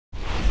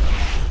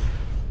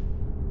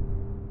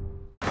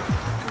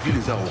ville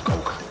eza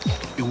okauka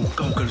et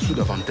okauka le sous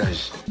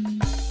davantage.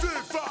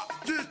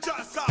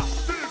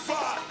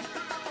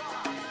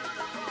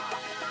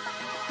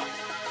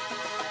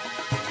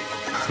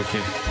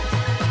 Okay.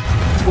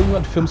 When you were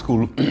at film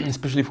school,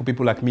 especially for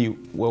people like me,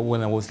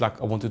 when I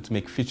wanted to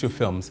make feature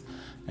films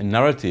and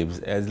narratives,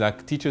 as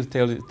like teachers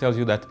tells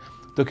you that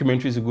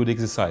documentary is a good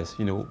exercise,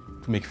 you know,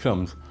 to make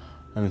films.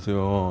 And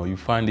so, oh, you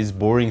find these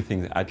boring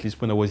things, at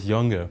least when I was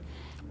younger.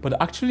 But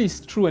actually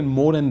it's true, and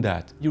more than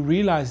that. You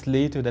realize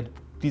later that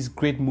these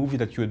great movies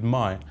that you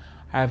admire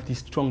have this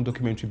strong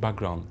documentary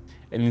background.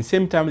 And at the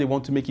same time, they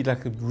want to make it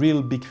like a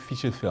real big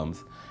feature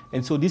films.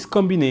 And so these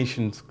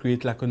combinations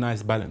create like a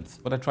nice balance.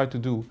 What I try to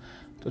do,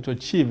 to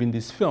achieve in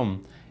this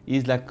film,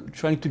 is like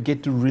trying to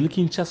get the real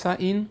Kinshasa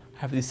in,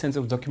 have this sense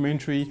of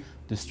documentary,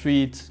 the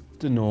streets,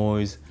 the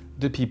noise,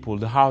 the people,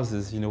 the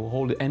houses, you know,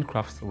 all the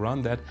handcrafts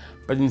around that,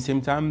 but at the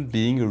same time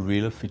being a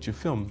real feature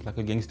film, like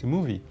a gangster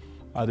movie.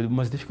 The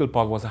most difficult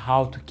part was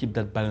how to keep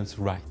that balance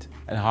right,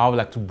 and how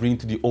like to bring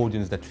to the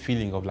audience that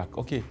feeling of like,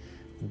 okay,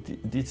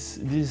 this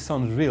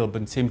sounds real,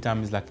 but at the same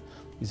time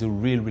it's a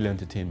real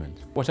entertainment.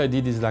 What I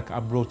did is like I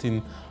brought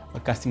in a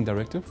casting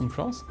director from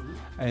France,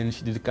 and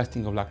she did a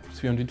casting of like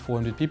 300,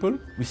 400 people.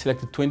 We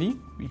selected 20,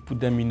 we put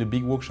them in a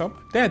big workshop.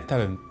 They had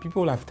talent,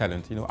 people have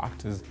talent, you know,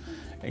 actors.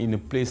 In a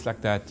place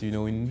like that, you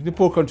know, in the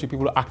poor country,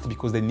 people act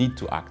because they need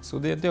to act, so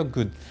they're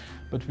good.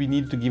 But we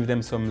need to give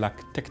them some like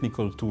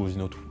technical tools, you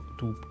know,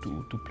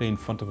 to play in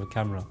front of a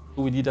camera.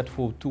 We did that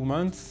for 2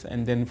 months,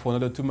 and then for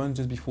another 2 months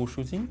just before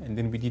shooting, and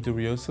then we did the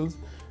rehearsals,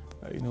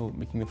 you know,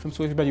 making the film,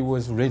 so everybody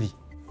was ready.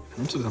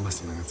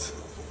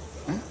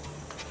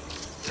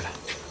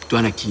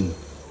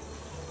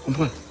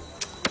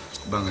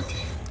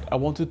 I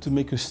wanted to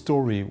make a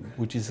story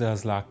which is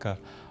as like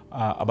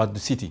about the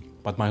city,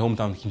 about my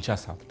hometown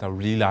Kinshasa, that I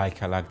really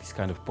like. I like this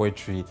kind of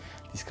poetry,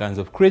 this kind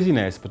of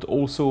craziness, but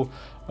also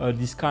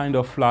this kind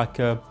of like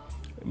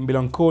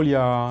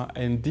melancholia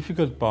and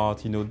difficult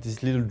part, you know,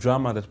 this little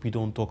drama that we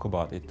don't talk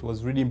about. It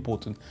was really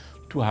important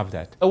to have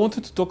that. I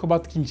wanted to talk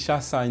about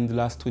Kinshasa in the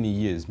last 20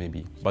 years,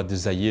 maybe, about the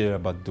Zaire,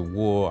 about the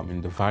war, I mean,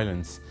 the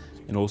violence,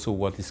 and also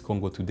what is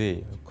Congo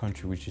today, a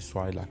country which is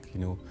trying, like, you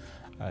know,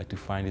 to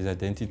find his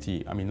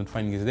identity. I mean, not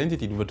finding his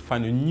identity, but to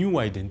find a new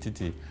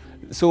identity.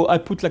 So I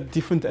put like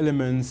different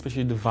elements,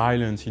 especially the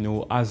violence, you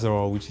know,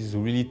 Azor, which is a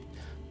really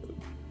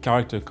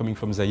character coming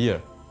from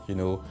Zaire, you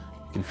know.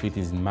 You can feel it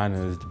in his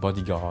manners, the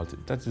bodyguard,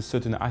 that's a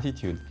certain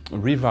attitude.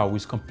 Riva, who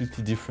is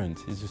completely different,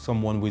 is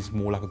someone who is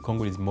more like a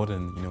Congolese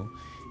modern, you know.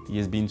 He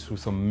has been through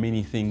so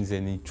many things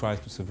and he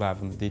tries to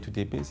survive on a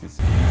day-to-day basis.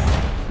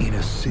 In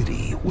a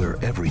city where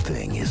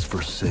everything is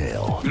for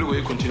sale.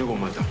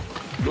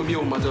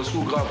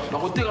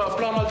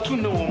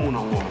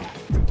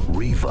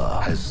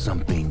 Riva has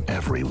something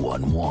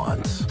everyone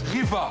wants.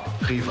 Riva!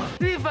 Riva!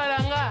 Riva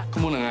langa!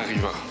 Comment on a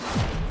Riva?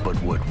 But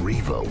what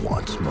Riva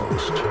wants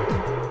most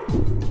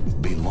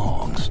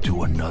belongs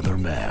to another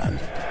man.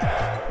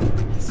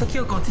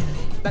 Sokyo continue.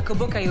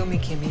 Bakoboka yo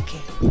meke.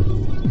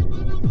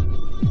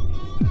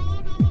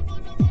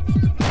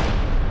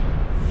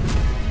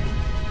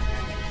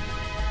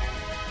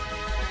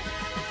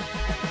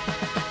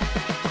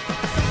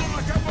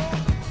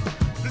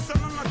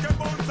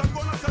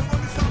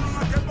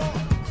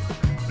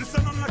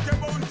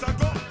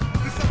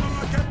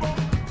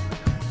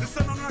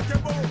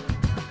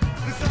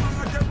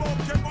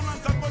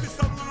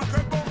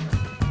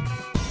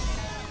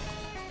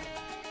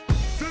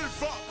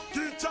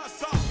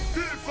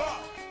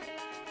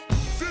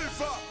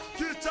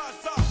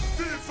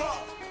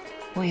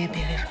 Oye,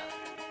 Viva,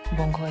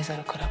 bongo es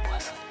lo que la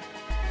pasa.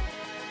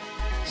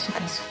 Suka,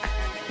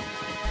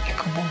 y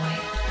como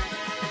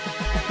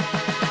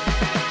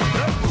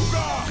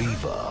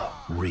Viva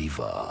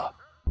Riva.